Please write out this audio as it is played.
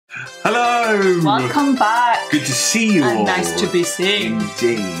Hello! Welcome back! Good to see you all. And nice to be seen.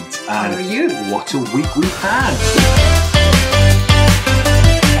 Indeed. How are you? What a week we've had.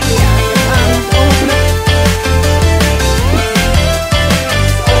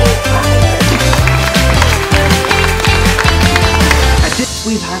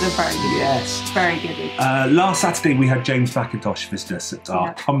 We've had a very good week. Last Saturday we had James McIntosh visit us at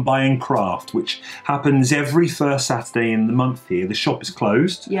our Come By and Craft, which happens every first Saturday in the month here. The shop is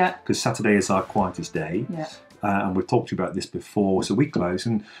closed because Saturday is our quietest day. And we've talked to you about this before, so we close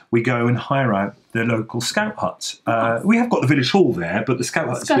and we go and hire out the local scout hut. We have got the village hall there, but the scout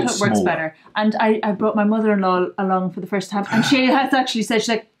hut is a bit smaller. Works better. And I brought my mother-in-law along for the first time, and she has actually said, she's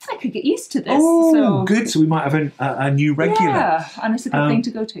like, I could get used to this. Oh, so good. So we might have a new regular. Yeah, and it's a good thing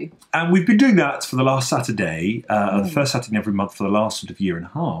to go to. And we've been doing that for the last Saturday, the first Saturday in every month for the last sort of year and a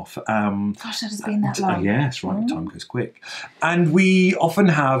half. Gosh, that has been that long. Yes, right, time goes quick. And we often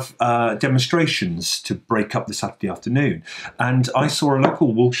have demonstrations to break up the Saturday afternoon. And I saw a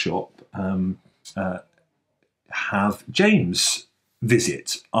local wool shop have James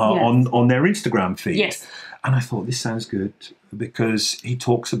visit on their Instagram feed. Yes. And I thought, this sounds good because he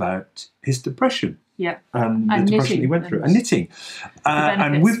talks about his depression. Yeah. And the depression he went through. And knitting.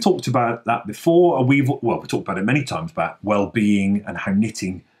 And we've talked about that before. We've talked about it many times about well-being and how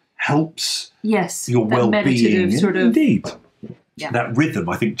knitting helps your well-being. Sort of, indeed. Yeah. That rhythm,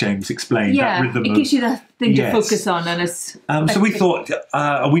 I think James explained. Yeah, that rhythm it gives you that thing to focus on. And it's so we thought,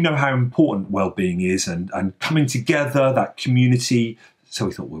 we know how important well-being is and coming together, that community. So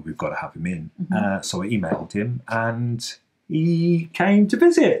we thought, well, we've got to have him in. So I emailed him and he came to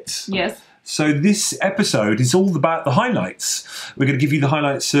visit. Yes. So this episode is all about the highlights. We're going to give you the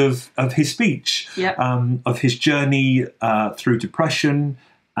highlights of his speech, of his journey through depression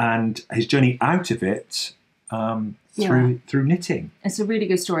and his journey out of it through knitting. It's a really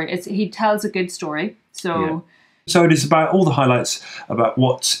good story. He tells a good story. So it is about all the highlights about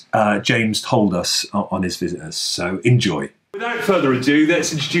what James told us on his visitors. So enjoy. Without further ado,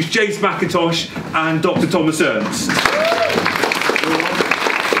 let's introduce James McIntosh and Dr Thomas Ernst.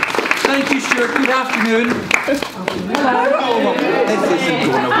 Thank you, Stuart. Good afternoon. Hello. This isn't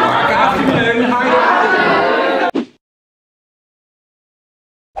going to work. Good afternoon.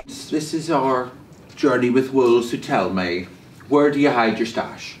 This is our journey with wool, so tell me, where do you hide your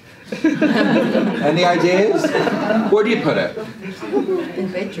stash? Any ideas? Where do you put it? In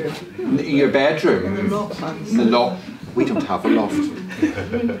the bedroom. In your bedroom? The loft. The loft. We don't have a loft.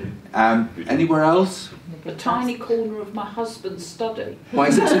 Anywhere else? A tiny corner of my husband's study. Why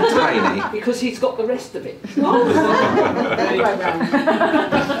is it so tiny? Because he's got the rest of it.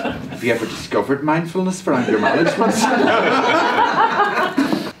 Have you ever discovered mindfulness for anger management?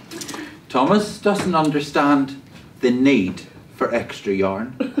 Thomas doesn't understand the need for extra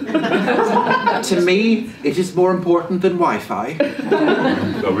yarn. To me, it is more important than Wi-Fi.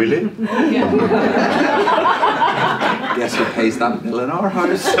 Oh, really? Yeah. Guess who pays that bill in our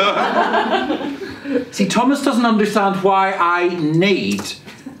house? See, Thomas doesn't understand why I need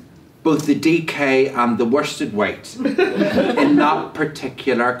both the DK and the worsted weight in that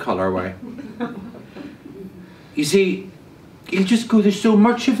particular colourway. You see, he'll just go, there's so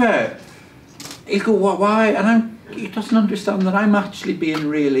much of it. He'll go, why? And he doesn't understand that I'm actually being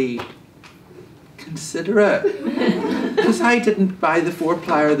really considerate. Because I didn't buy the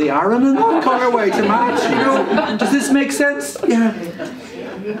 4-ply or the Aran in that colourway to match, you know. Does this make sense? Yeah.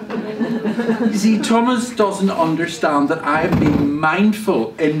 You see, Thomas doesn't understand that I am being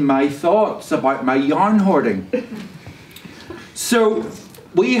mindful in my thoughts about my yarn hoarding. So,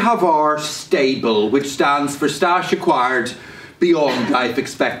 we have our stable, which stands for Stash Acquired Beyond Life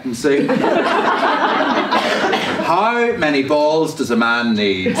Expectancy. How many balls does a man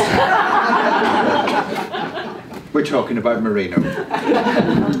need? We're talking about merino.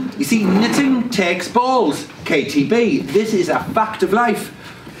 You see, knitting takes balls. KTB. This is a fact of life.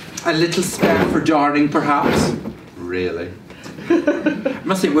 A little spare for darning, perhaps. Really? I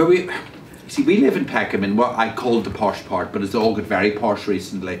must say, we live in Peckham in what I called the posh part, but it's all got very posh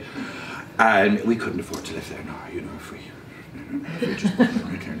recently. And we couldn't afford to live there now, you know, if we just,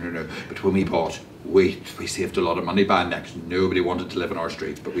 no. But when we bought, we saved a lot of money buying next. Nobody wanted to live in our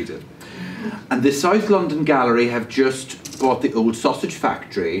street, but we did. And the South London Gallery have just bought the old sausage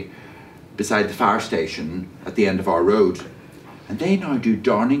factory beside the fire station at the end of our road. And they now do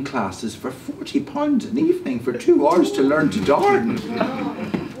darning classes for £40 an evening for 2 hours to learn to darn.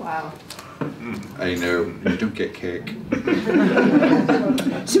 Wow. I know, you don't get cake.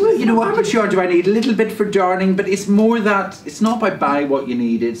 So, you know, how much yarn do I need? A little bit for darning, but it's more that, it's not by buy what you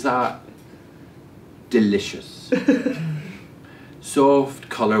need, it's delicious. soft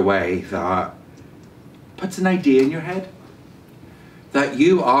colourway that puts an idea in your head that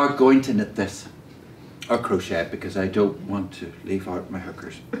you are going to knit this. Or crochet, because I don't want to leave out my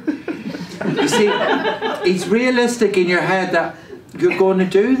hookers. You see, it's realistic in your head that you're going to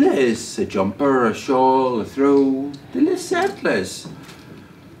do this. A jumper, a shawl, a throw, the list endless.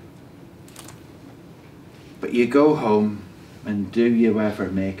 But you go home, and do you ever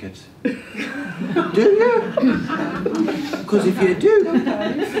make it? Do you? Because if you do,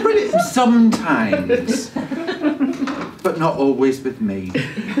 brilliant. Sometimes. But not always with me.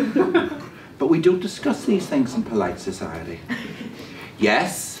 But we don't discuss these things in polite society.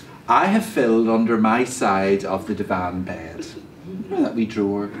 Yes, I have filled under my side of the divan bed. You know that wee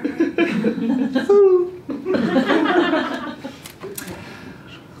drawer.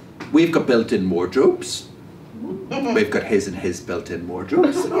 We've got built-in wardrobes. We've got his and his built-in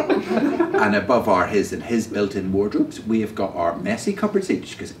wardrobes. And above our his and his built-in wardrobes, we have got our messy cupboards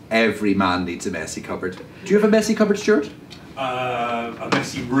each, because every man needs a messy cupboard. Do you have a messy cupboard, Stuart? A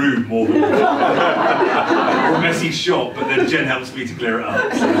messy room more than or a messy shop, but then Jen helps me to clear it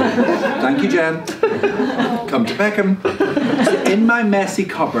up. Thank you, Jen. Come to Peckham. So in my messy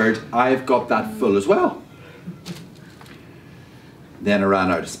cupboard, I've got that full as well. Then I ran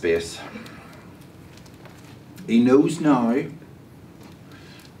out of space. He knows now,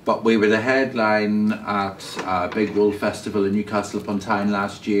 but we were the headline at a big wool festival in Newcastle upon Tyne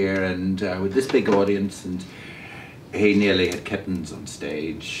last year, and with this big audience, and he nearly had kittens on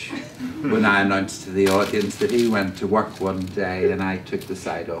stage when I announced to the audience that he went to work one day and I took the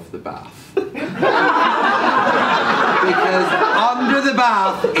side off the bath. Because under the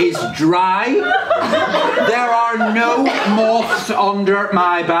bath is dry. There are no moths under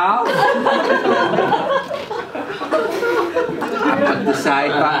my bath. I put the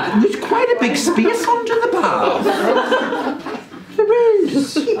side back, and there's quite a big space under the bath. There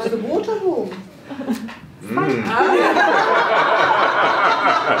is. Keeps the water warm.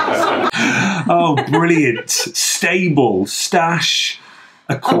 Oh, brilliant. Stable, stash,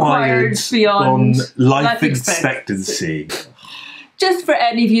 acquired beyond on life expectancy. Just for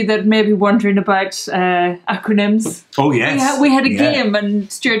any of you that may be wondering about acronyms. Oh, yes. We had a game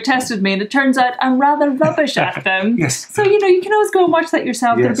and Stuart tested me, and it turns out I'm rather rubbish at them. Yes. So, you know, you can always go and watch that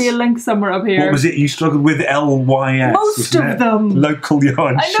yourself. Yes. There'll be a link somewhere up here. What was it? You struggled with LYS. Most of them. Local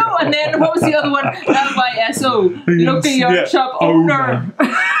yarn I know, shop. and then what was the other one? LYSO. Local yarn shop owner.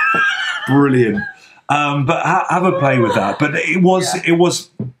 Brilliant. But have a play with that. But it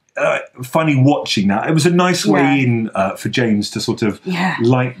was funny watching that. It was a nice way in for James to sort of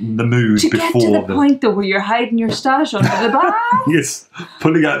lighten the mood to before get to the point though where you're hiding your stash under the bath. Yes,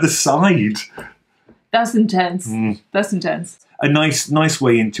 pulling out the side. That's intense. That's intense. A nice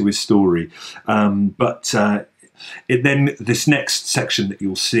way into his story. But it then this next section that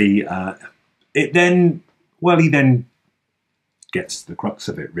you'll see, he then gets to the crux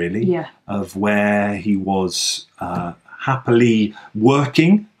of it really, of where he was happily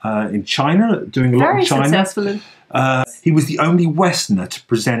working in China, doing a lot in China. Very successfully. He was the only Westerner to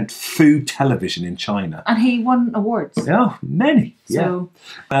present food television in China. And he won awards. Yeah, many. So.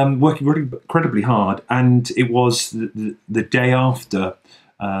 Working really incredibly hard. And it was the day after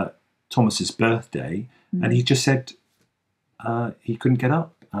Thomas's birthday, and he just said he couldn't get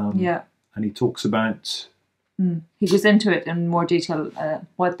up. And he talks about... He goes into it in more detail,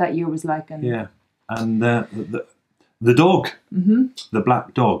 what that year was like. And and the dog, the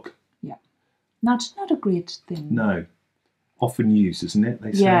black dog. Yeah, not a great thing. No, often used, isn't it?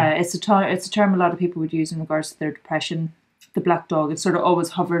 They say. Yeah, it's a term a lot of people would use in regards to their depression. The black dog. It sort of always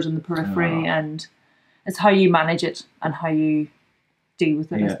hovers in the periphery, and it's how you manage it and how you deal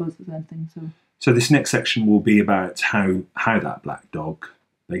with it. I suppose is that thing. So this next section will be about how that black dog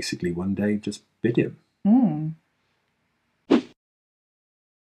basically one day just bit him.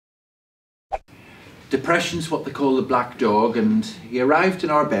 Depression's what they call the black dog, and he arrived in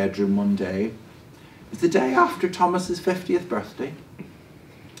our bedroom one day. It was the day after Thomas's 50th birthday,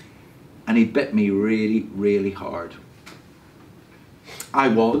 and he bit me really, really hard. I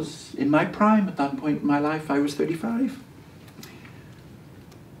was in my prime at that point in my life. I was 35.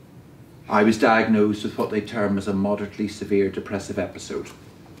 I was diagnosed with what they term as a moderately severe depressive episode.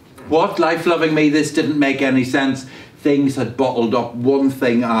 What, life-loving me, this didn't make any sense. Things had bottled up one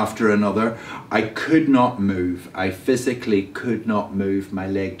thing after another. I could not move. I physically could not move my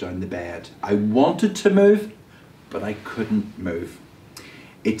leg down the bed. I wanted to move, but I couldn't move.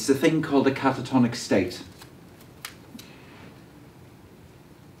 It's a thing called a catatonic state.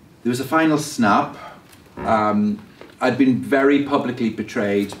 There was a final snap. I'd been very publicly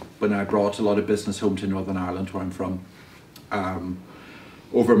betrayed when I brought a lot of business home to Northern Ireland, where I'm from.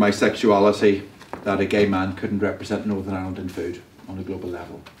 over my sexuality that a gay man couldn't represent Northern Ireland in food on a global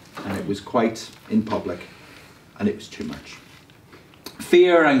level. And it was quite in public, and it was too much.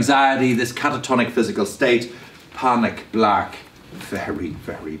 Fear, anxiety, this catatonic physical state, panic, black, very,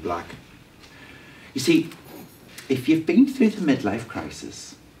 very black. You see, if you've been through the midlife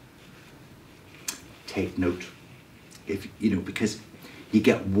crisis, take note. Because you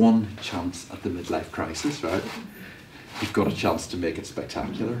get one chance at the midlife crisis, right? You've got a chance to make it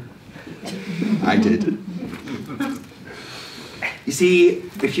spectacular. I did. You see,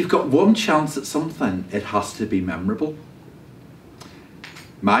 if you've got one chance at something, it has to be memorable.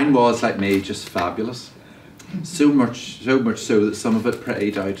 Mine was, like me, just fabulous. So much so that some of it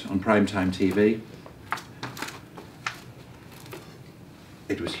played out on primetime TV.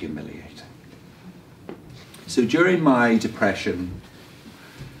 It was humiliating. So during my depression,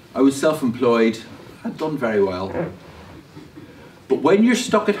 I was self-employed, I'd done very well. But when you're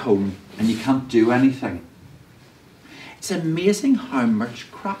stuck at home and you can't do anything, it's amazing how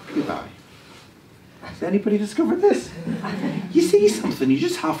much crap you buy. Has anybody discovered this? You see something, you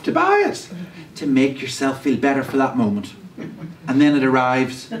just have to buy it to make yourself feel better for that moment. And then it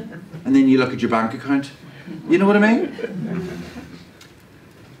arrives, and then you look at your bank account. You know what I mean?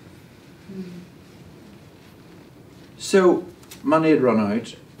 So, money had run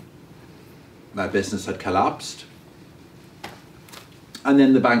out, my business had collapsed, and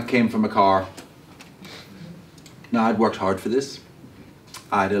then the bank came from a car. Now, I'd worked hard for this.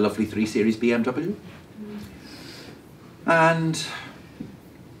 I had a lovely 3 Series BMW. And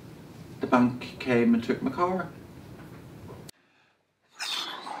the bank came and took my car.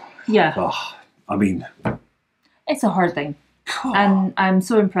 Yeah. Oh, I mean... It's a hard thing. God. And I'm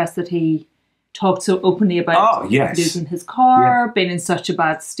so impressed that he talked so openly about losing his car, being in such a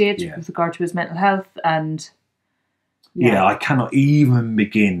bad state with regard to his mental health, and... Yeah, I cannot even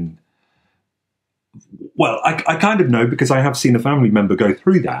begin... Well, I kind of know because I have seen a family member go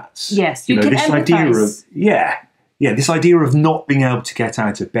through that. Yes, you know, this idea of this idea of not being able to get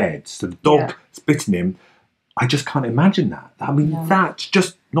out of bed. So the dog is bitten him. I just can't imagine that. I mean, that's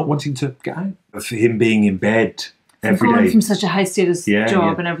just not wanting to get out. For him being in bed every day. Going from such a high status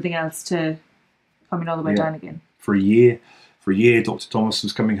job and everything else to coming all the way down again. For a year, Dr. Thomas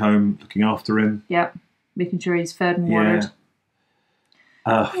was coming home, looking after him. Yeah, making sure he's fed and watered.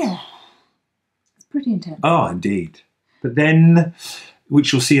 Pretty intense. Oh, indeed. But then,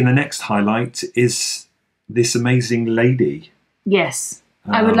 which you'll see in the next highlight, is this amazing lady. Yes.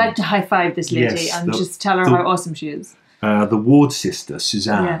 I would like to high-five this lady and just tell her how awesome she is. The Ward sister,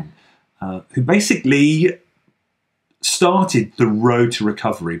 Suzanne, who basically started the road to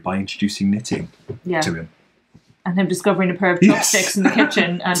recovery by introducing knitting to him. And him discovering a pair of chopsticks in the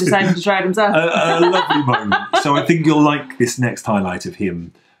kitchen and deciding to try it himself. A lovely moment. So I think you'll like this next highlight of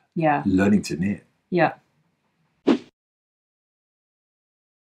him learning to knit. Yeah.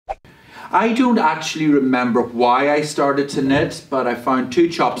 I don't actually remember why I started to knit, but I found 2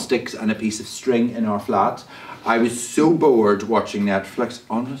 chopsticks and a piece of string in our flat. I was so bored watching Netflix,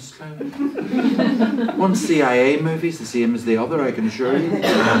 honestly. One CIA movie's the same as the other, I can assure you.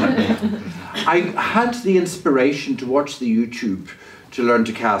 I had the inspiration to watch the YouTube to learn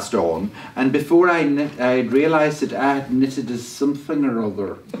to cast on, and before I realised that I had knitted as something or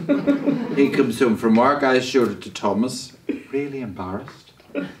other. He comes home from work, I showed it to Thomas, really embarrassed.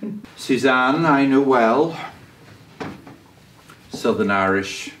 Suzanne, I know well. Southern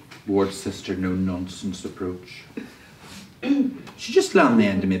Irish, Ward sister, no nonsense approach. She'd just lay on the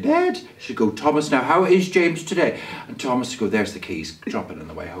end of my bed. She'd go, Thomas, now how is James today? And Thomas would go, there's the keys, drop it on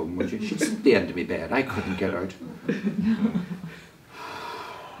the way home, would you? She'd sit at the end of my bed, I couldn't get out.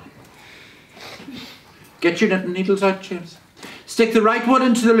 Get your knitting needles out, James. Stick the right one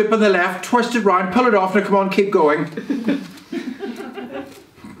into the loop on the left, twist it round, pull it off, now come on, keep going.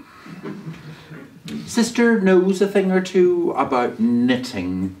 Sister knows a thing or two about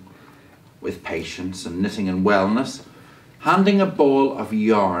knitting with patients and knitting and wellness. Handing a ball of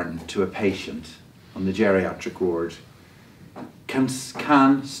yarn to a patient on the geriatric ward can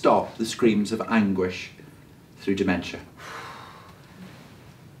stop the screams of anguish through dementia.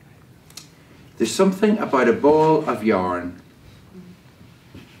 There's something about a ball of yarn,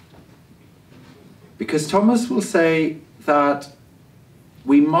 because Thomas will say that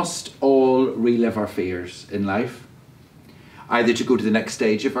we must all relive our fears in life, either to go to the next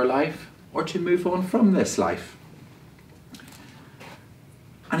stage of our life or to move on from this life.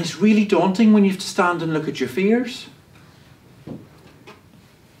 And it's really daunting when you have to stand and look at your fears.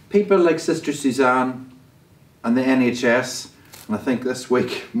 People like Sister Suzanne and the NHS, and I think this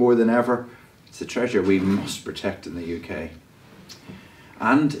week more than ever, It's a treasure we must protect in the UK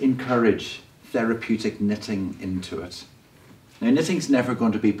and encourage therapeutic knitting into it. Now, knitting's never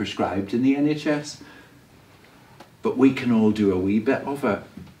going to be prescribed in the NHS, but we can all do a wee bit of it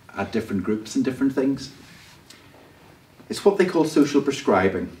at different groups and different things. It's what they call social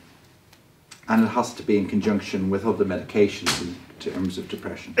prescribing, and it has to be in conjunction with other medications in terms of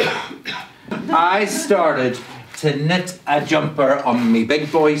depression. I started to knit a jumper on me big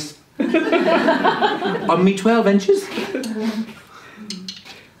boys, on me 12 inches,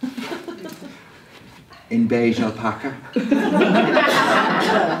 in beige alpaca.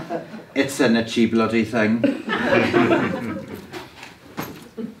 It's an itchy bloody thing.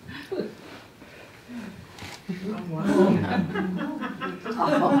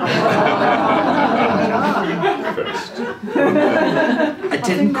 I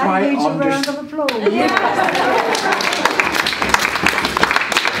didn't quite understand.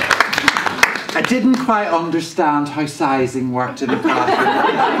 I didn't quite understand how sizing worked in a classroom.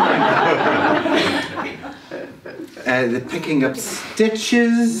 The picking up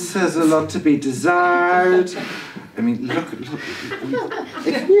stitches has a lot to be desired. I mean, look,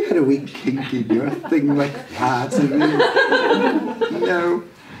 if you had a wee kink in your thing like that, I mean, no.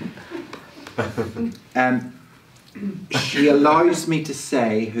 She allows me to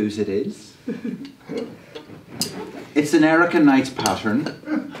say whose it is. It's an Erica Knight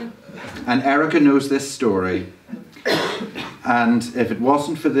pattern, and Erica knows this story. And if it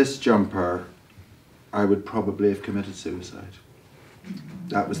wasn't for this jumper, I would probably have committed suicide.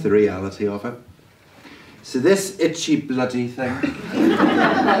 That was the reality of it. So this itchy bloody thing,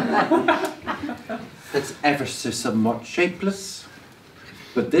 it's ever so somewhat shapeless,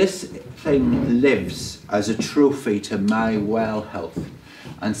 but this thing lives as a trophy to my well health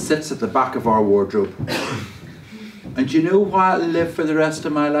and sits at the back of our wardrobe. And do you know why it'll live for the rest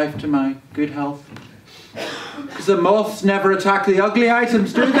of my life to my good health? Because the moths never attack the ugly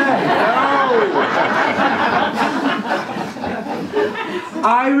items, do they? No!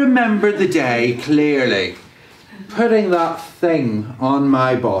 I remember the day clearly, putting that thing on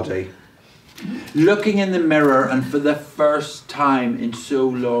my body, looking in the mirror, and for the first time in so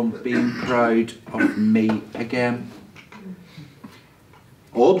long being proud of me again.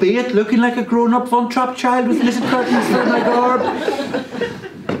 Albeit looking like a grown-up Von Trapp child with little curtains for my garb.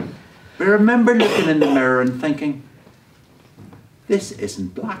 But I remember looking in the mirror and thinking, this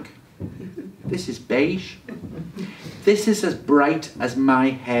isn't black. This is beige. This is as bright as my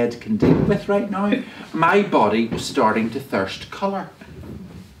head can deal with right now. My body was starting to thirst colour.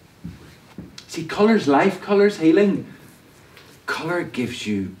 See, colour's life, colour's healing. Colour gives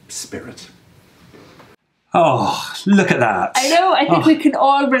you spirit. Oh, look at that. I know, I think we can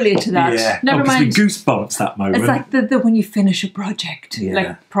all relate to that. Yeah. Never mind. Goosebumps that moment. It's like the when you finish a project,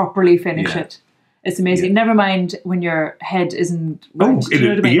 like properly finish it. It's amazing. Yeah. Never mind when your head isn't right.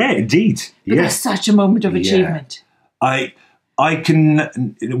 Oh, yeah, indeed. But that's such a moment of achievement. I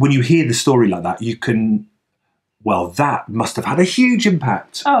can, when you hear the story like that, you can, well, that must have had a huge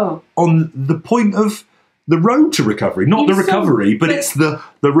impact on the point of the road to recovery. Not the recovery, but it's the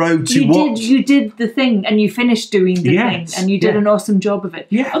road to what? You did the thing and you finished doing the thing and you did an awesome job of it.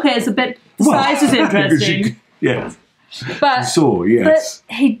 Yeah. Okay, it's a bit, size is interesting. But, but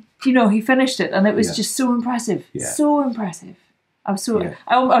he finished it and it was just so impressive. So impressive. I was so,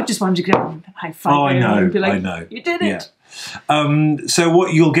 I just wanted to get on and high five him and be like, I know. You did it. So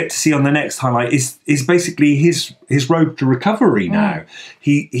what you'll get to see on the next highlight is basically his road to recovery now.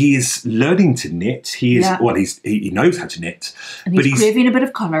 He is learning to knit. He is he knows how to knit, and he's craving a bit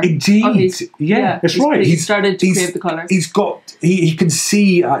of colour. Indeed, that's right. He's started to crave the colour. He can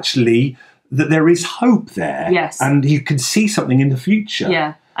see actually that there is hope there. Yes, and he can see something in the future.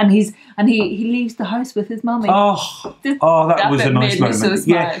 Yeah. And he leaves the house with his mummy. That was a nice moment. So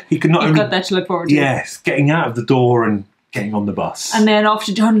he could not only got that to look forward to. Yes, getting out of the door and getting on the bus, and then off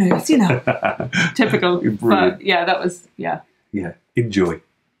to John Lewis. Typical. But that was enjoy.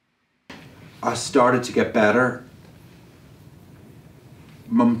 I started to get better.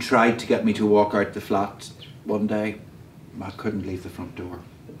 Mum tried to get me to walk out the flat one day. I couldn't leave the front door.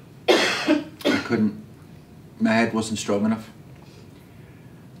 I couldn't. My head wasn't strong enough.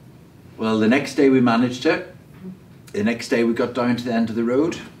 Well, the next day we managed it. The next day we got down to the end of the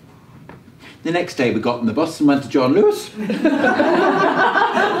road. The next day we got on the bus and went to John Lewis.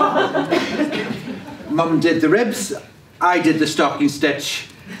 Mum did the ribs, I did the stocking stitch.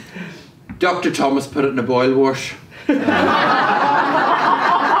 Dr Thomas put it in a boil wash.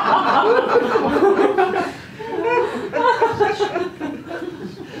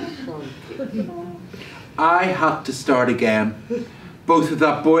 I had to start again. both with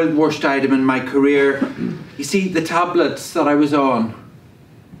that boiled washed item in my career. You see, the tablets that I was on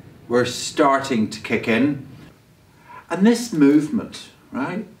were starting to kick in. And this movement,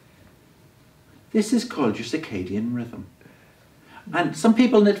 right? This is called your circadian rhythm. And some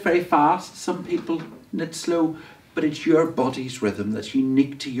people knit very fast, some people knit slow, but it's your body's rhythm that's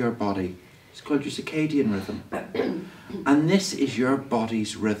unique to your body. It's called your circadian rhythm. And this is your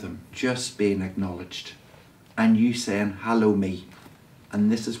body's rhythm just being acknowledged. And you saying, hello me. And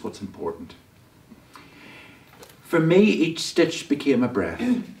this is what's important. For me, each stitch became a breath.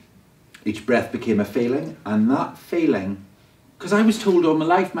 Each breath became a feeling, and that feeling, because I was told all my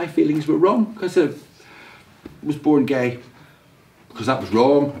life my feelings were wrong, because I was born gay, because that was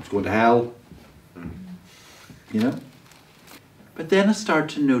wrong, I was going to hell, you know. But then I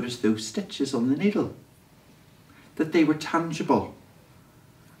started to notice those stitches on the needle, that they were tangible,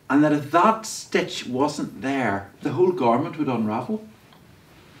 and that if that stitch wasn't there, the whole garment would unravel.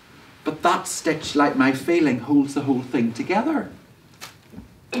 But that stitch, like my feeling, holds the whole thing together.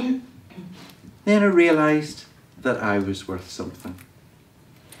 Then I realised that I was worth something.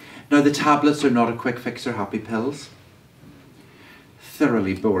 Now, the tablets are not a quick fix or happy pills.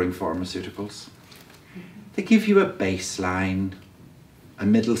 Thoroughly boring pharmaceuticals. They give you a baseline, a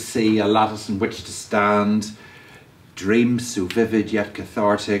middle C, a lattice in which to stand, dreams so vivid yet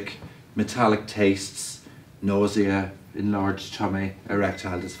cathartic, metallic tastes, nausea, enlarged tummy,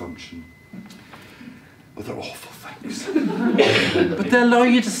 erectile dysfunction. Oh, they're awful things. But they allow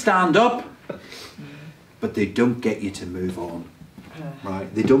you to stand up, but they don't get you to move on,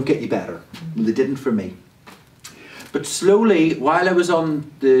 right? They don't get you better. Well, they didn't for me. But slowly, while I was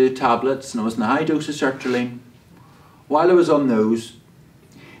on the tablets and I was in a high dose of sertraline, while I was on those,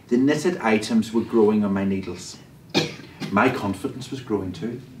 the knitted items were growing on my needles. My confidence was growing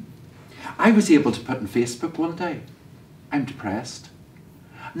too. I was able to put on Facebook one day, I'm depressed.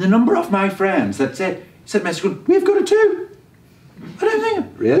 And the number of my friends that said message, we've got it too. I don't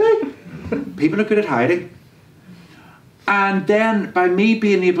think, really? People are good at hiding. And then by me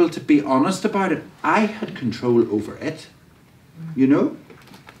being able to be honest about it, I had control over it, you know?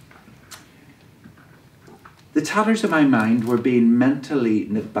 The tatters of my mind were being mentally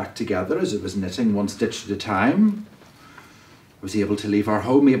knit back together as it was knitting one stitch at a time. I was able to leave our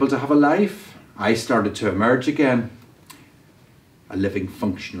home, able to have a life. I started to emerge again, a living,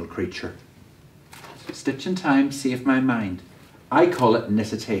 functional creature. Stitch in time saved my mind. I call it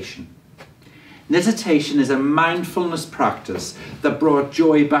knititation. Knititation is a mindfulness practice that brought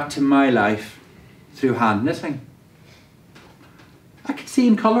joy back to my life through hand knitting. I could see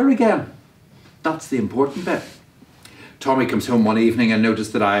in colour again. That's the important bit. Tommy comes home one evening and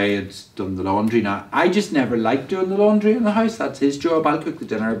noticed that I had done the laundry. Now, I just never liked doing the laundry in the house. That's his job. I'll cook the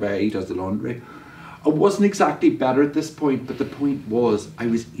dinner, but he does the laundry. I wasn't exactly better at this point, but the point was I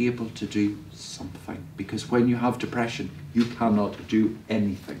was able to do something. Because when you have depression, you cannot do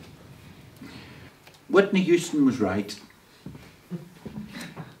anything. Whitney Houston was right.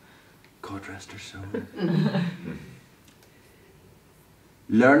 God rest her soul.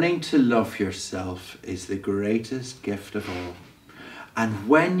 Learning to love yourself is the greatest gift of all. And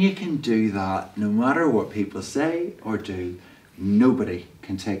when you can do that, no matter what people say or do, nobody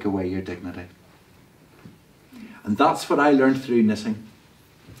can take away your dignity. And that's what I learned through knitting.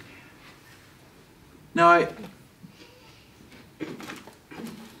 Now,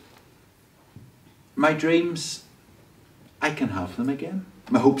 my dreams, I can have them again.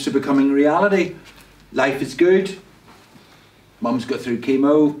 My hopes are becoming reality. Life is good. Mum's got through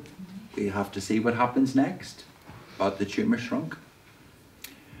chemo. We have to see what happens next. But the tumour shrunk.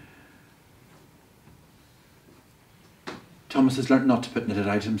 Thomas has learnt not to put knitted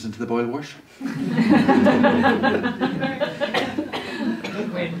items into the boil wash.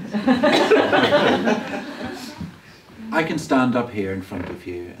 I can stand up here in front of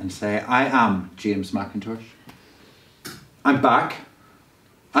you and say, I am James McIntosh. I'm back.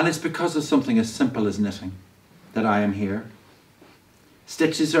 And it's because of something as simple as knitting that I am here.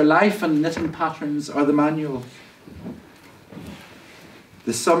 Stitches are life and knitting patterns are the manual.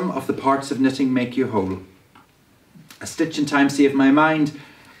 The sum of the parts of knitting make you whole. A stitch in time saved my mind.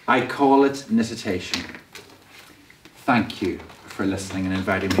 I call it knititation. Thank you for listening and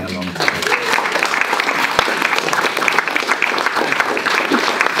inviting me along.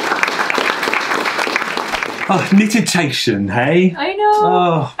 Oh, knititation, hey? I know.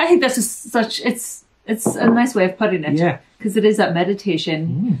 Oh. I think that's it's a nice way of putting it. Yeah. Because it is that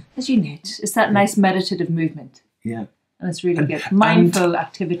meditation, as you knit. It's that nice meditative movement. Yeah. And it's really good. Mindful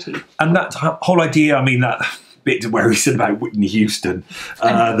activity. And that whole idea, I mean, that bit where he said about Whitney Houston,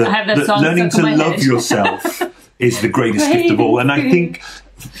 learning to love yourself is the greatest gift of all. And I think,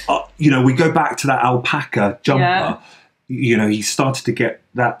 you know, we go back to that alpaca jumper. You know, he started to get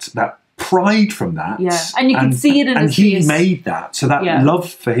that pride from that. Yeah, and you can see it in his face. And he made that. So that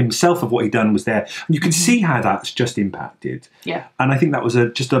love for himself of what he'd done was there. And you can see how that's just impacted. Yeah. And I think that was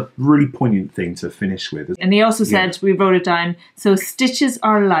just a really poignant thing to finish with. And he also said, we wrote it down, so stitches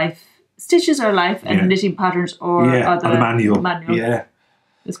are life. Stitches are life, and knitting patterns are the manual. Yeah.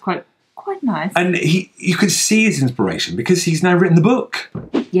 It's quite nice. And you could see his inspiration because he's now written the book.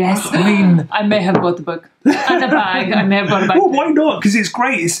 Yes. I mean, I may have bought the book. And a bag. I may have bought a bag. Well, why not? Because it's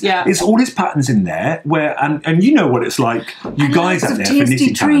great. It's all his patterns in there. And you know what it's like. You guys out there for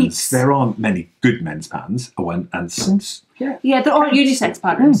knitting patterns. There aren't many good men's patterns. Yeah, there are unisex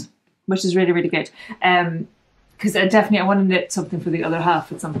patterns, which is really, really good. Because I want to knit something for the other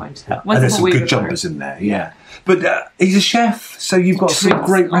half at some point. And there's some good jumpers in there, But he's a chef, so you've got some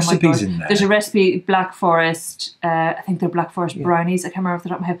great recipes in there. There's a recipe, Black Forest, I think they're Black Forest brownies. I can't remember off the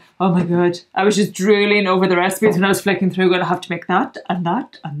top of my head. Oh my God. I was just drooling over the recipes when I was flicking through, going to have to make that and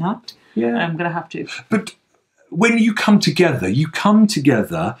that and that. Yeah. And I'm going to have to. But when you come together here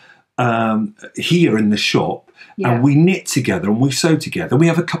in the shop, and we knit together and we sew together. We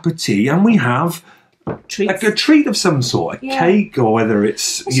have a cup of tea and we have treats. Like a treat of some sort, a cake, or whether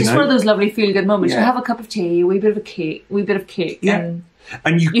it's just one of those lovely feel-good moments. You have a cup of tea, a wee bit of cake, and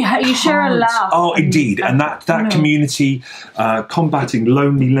you share a laugh. Oh, indeed, and that community combating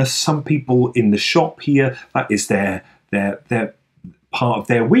loneliness. Some people in the shop here, that is their part of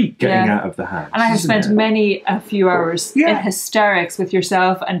their week, getting out of the house. And I have spent a few hours in hysterics with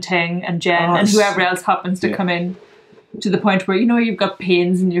yourself and Ting and Jen and whoever else happens to come in. To the point where, you've got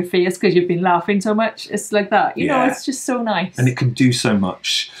pains in your face because you've been laughing so much. It's like that. You know, it's just so nice. And it can do so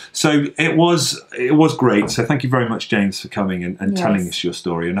much. So it was great. So thank you very much, James, for coming and telling us your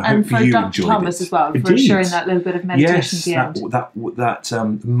story. And I hope you enjoyed it. And for Dr Thomas as well, for sharing that little bit of meditation at the end. That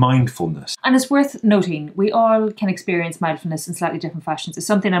mindfulness. And it's worth noting, we all can experience mindfulness in slightly different fashions. It's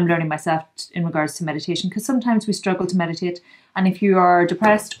something I'm learning myself in regards to meditation, because sometimes we struggle to meditate. And if you are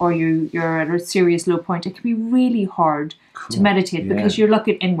depressed or you're at a serious low point, it can be really hard to meditate because you're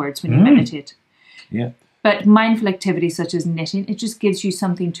looking inwards when you meditate. Yeah. But mindful activities such as knitting, it just gives you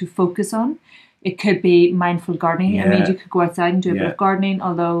something to focus on. It could be mindful gardening. I mean, you could go outside and do a bit of gardening,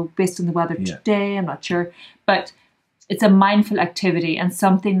 although based on the weather today, I'm not sure. But it's a mindful activity, and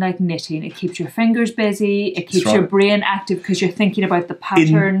something like knitting, it keeps your fingers busy, it keeps your brain active because you're thinking about the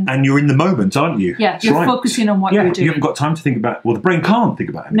pattern. And you're in the moment, aren't you? Yeah, you're focusing on what you're doing. You haven't got time to think about, the brain can't think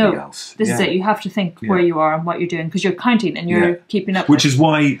about anything else. This is it. You have to think where you are and what you're doing because you're counting and you're keeping up. Which is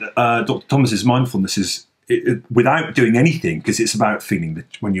why Dr. Thomas's mindfulness is without doing anything, because it's about feeling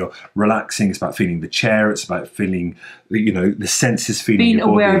when you're relaxing, it's about feeling the chair, it's about feeling the senses, feeling being your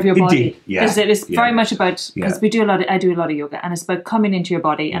body. aware of your body. Indeed. Yeah. It's very much about, because I do a lot of yoga, and it's about coming into your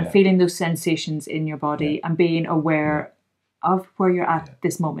body and feeling those sensations in your body and being aware of where you're at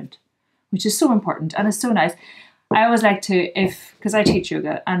this moment, which is so important and it's so nice. I always like to, because I teach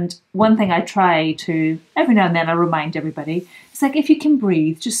yoga, and one thing I try to, every now and then I'll remind everybody, it's like if you can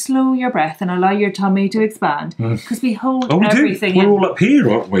breathe, just slow your breath and allow your tummy to expand, because we hold everything in. We're all up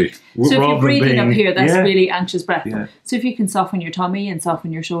here, aren't we? So if you're breathing up here, that's really anxious breath. Yeah. So if you can soften your tummy and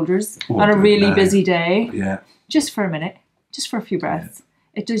soften your shoulders on a really busy day, just for a minute, just for a few breaths,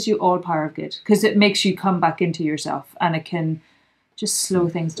 it does you all power of good, because it makes you come back into yourself and it can just slow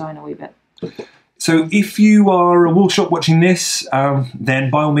things down a wee bit. So if you are a wool shop watching this, then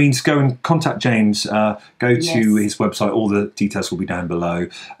by all means go and contact James. Go to his website. All the details will be down below.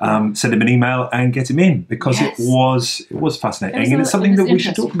 Send him an email and get him in, because it was fascinating, and it's something that we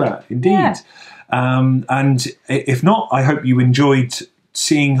should talk about. Indeed. Yeah. And if not, I hope you enjoyed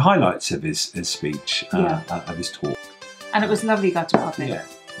seeing highlights of his speech of his talk. And it was lovely you got to pop in. Yeah,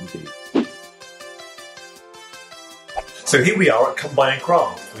 indeed. So here we are at Combine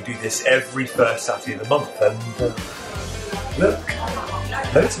Craft. We do this every first Saturday of the month, and look,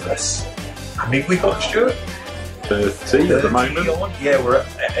 loads of us. How many have we got, Stuart? 30 at the moment. Yeah, we're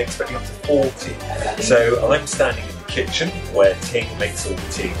expecting up to 40. So I'm standing in the kitchen where Ting makes all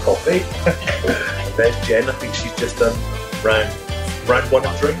the tea and coffee. And there's Jen, I think she's just done round one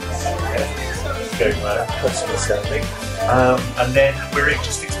of drinks. Yeah, going round, customer standing. And then we're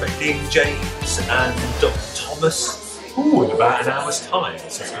just expecting James and Dr. Thomas in about an hour's time, so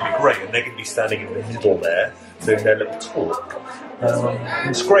it's going to be great, and they're going to be standing in the middle there doing their little talk.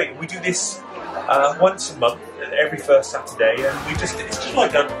 It's great. We do this once a month, every first Saturday, and it's just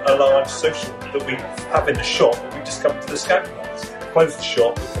like a large social that we have in the shop, and we just come to the scout class, close the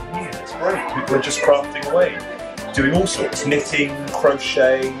shop, and it's great. We're just crafting away, doing all sorts, knitting,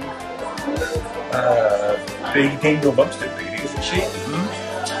 crochet, beading, your mum's doing beading, isn't she?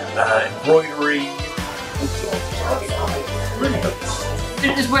 Embroidery, all sorts. Really nice.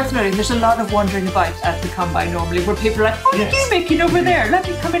 It is worth noting, there's a lot of wandering about at the combine normally where people are like, what are you making over there? Let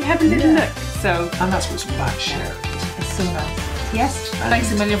me come and have a little look. So, and that's what it's all about, sharing. It's so nice. Yes,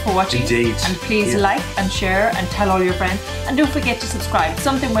 thanks a million for watching. Indeed. And please like and share and tell all your friends. And don't forget to subscribe.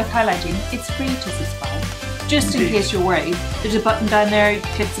 Something worth highlighting, it's free to subscribe. Just in case you're worried. There's a button down there, you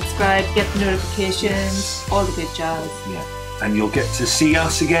click subscribe, get the notifications, all the good jazz. Yeah. And you'll get to see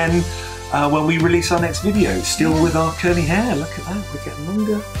us again when we release our next video. Still with our curly hair. Look at that, we're getting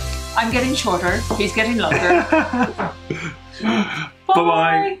longer. I'm getting shorter, he's getting longer.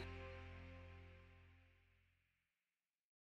 Bye-bye.